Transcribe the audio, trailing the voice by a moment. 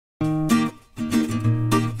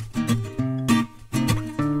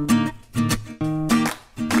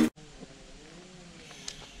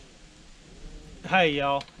Hey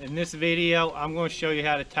y'all, in this video I'm going to show you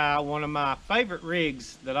how to tie one of my favorite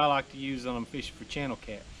rigs that I like to use when I'm fishing for channel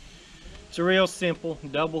cat. It's a real simple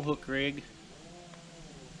double hook rig.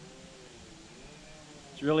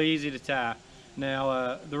 It's really easy to tie.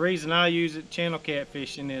 Now the reason I use it channel cat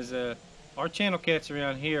fishing is our channel cats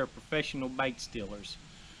around here are professional bait stealers,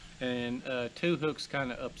 and 2 hooks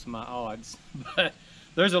kind of ups my odds. But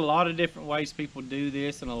there's a lot of different ways people do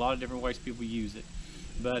this and a lot of different ways people use it.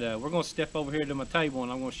 But we're going to step over here to my table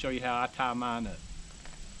and I'm going to show you how I tie mine up.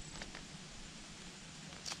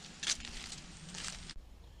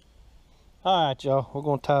 Alright y'all, we're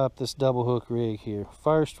going to tie up this double hook rig here.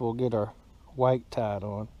 First we'll get our weight tied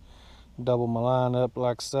on. Double my line up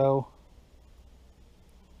like so.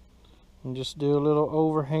 And just do a little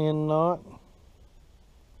overhand knot.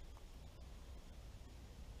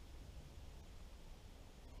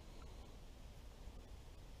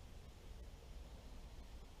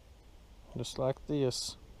 Just like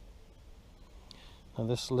this. Now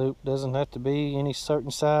this loop doesn't have to be any certain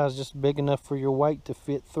size, just big enough for your weight to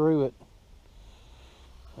fit through it.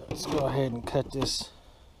 Let's go ahead and cut this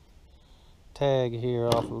tag here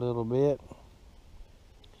off a little bit.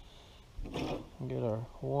 Get our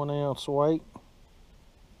 1 ounce weight.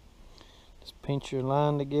 Just pinch your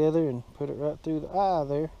line together and put it right through the eye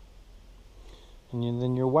there. And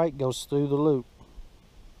then your weight goes through the loop.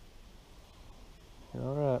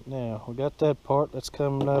 Alright, now we got that part. That's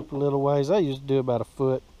coming up a little ways. I used to do about 1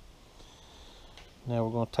 foot. Now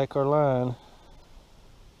we're going to take our line.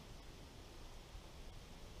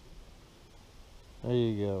 There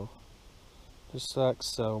you go. Just like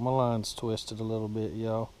so. My line's twisted a little bit,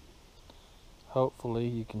 y'all. Hopefully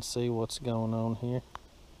you can see what's going on here.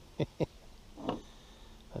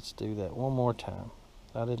 Let's do that one more time.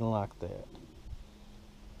 I didn't like that.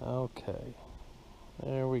 Okay.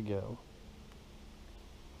 There we go.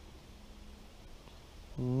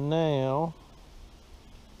 Now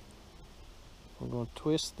we're going to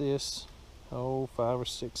twist this 5 or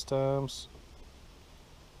 6 times,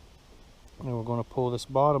 and we're going to pull this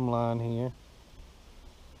bottom line here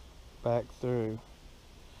back through.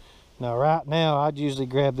 Now right now I'd usually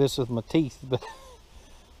grab this with my teeth, but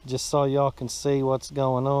just so y'all can see what's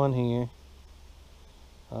going on here,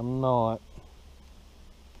 I'm not.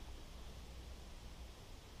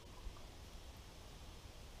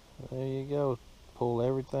 There you go. Pull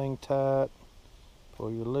everything tight,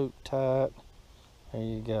 pull your loop tight. There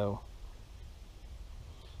you go.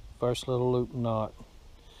 First little loop knot.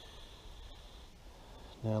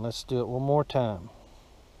 Now let's do it one more time.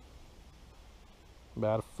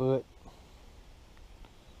 About 1 foot.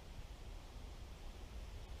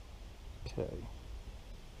 Okay.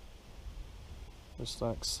 Just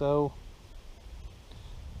like so.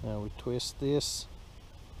 Now we twist this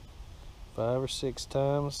 5 or 6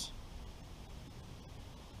 times.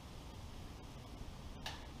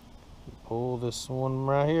 Pull this one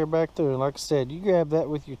right here back through. Like I said, you grab that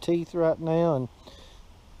with your teeth right now and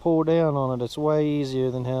pull down on it. It's way easier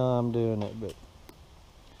than how I'm doing it, but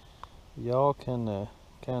y'all can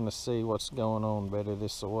kind of see what's going on better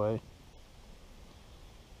this way.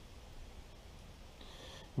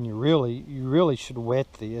 And you really should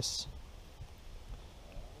wet this.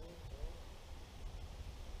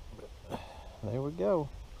 But there we go.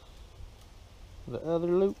 The other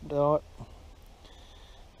loop dot.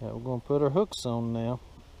 Now we're going to put our hooks on now.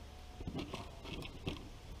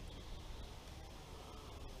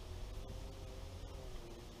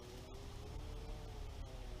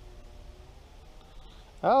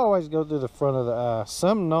 I always go through the front of the eye.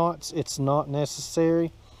 Some knots it's not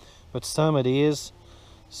necessary, but some it is.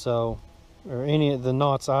 So, or any of the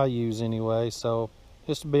knots I use anyway. So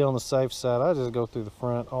just to be on the safe side, I just go through the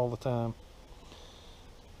front all the time.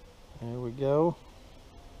 There we go.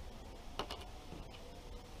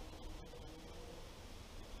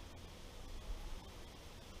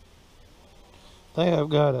 I think I've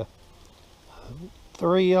got a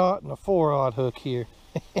 3/0 and a 4/0 hook here.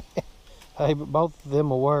 Hey, but both of them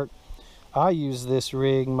will work. I use this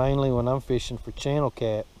rig mainly when I'm fishing for channel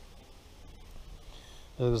cat.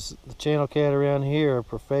 Because the channel cat around here are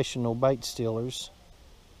professional bait stealers,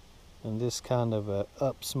 and this kind of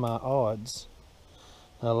ups my odds.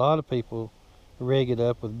 Now, a lot of people rig it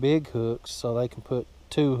up with big hooks so they can put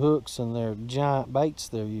 2 hooks in their giant baits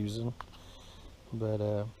they're using.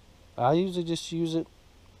 But I usually just use it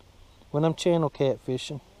when I'm channel cat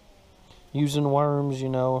fishing, using worms, you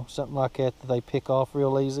know, something like that that they pick off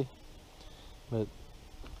real easy. But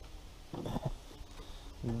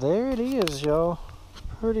there it is, y'all.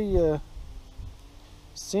 Pretty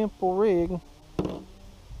simple rig.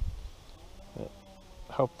 But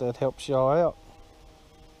hope that helps y'all out.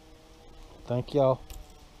 Thank y'all.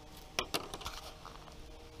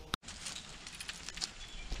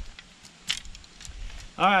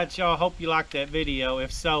 Alright y'all, hope you liked that video.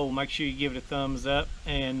 If so, make sure you give it a thumbs up.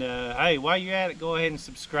 And hey, while you're at it, go ahead and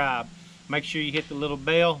subscribe. Make sure you hit the little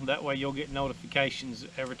bell. That way you'll get notifications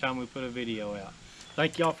every time we put a video out.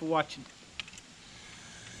 Thank y'all for watching.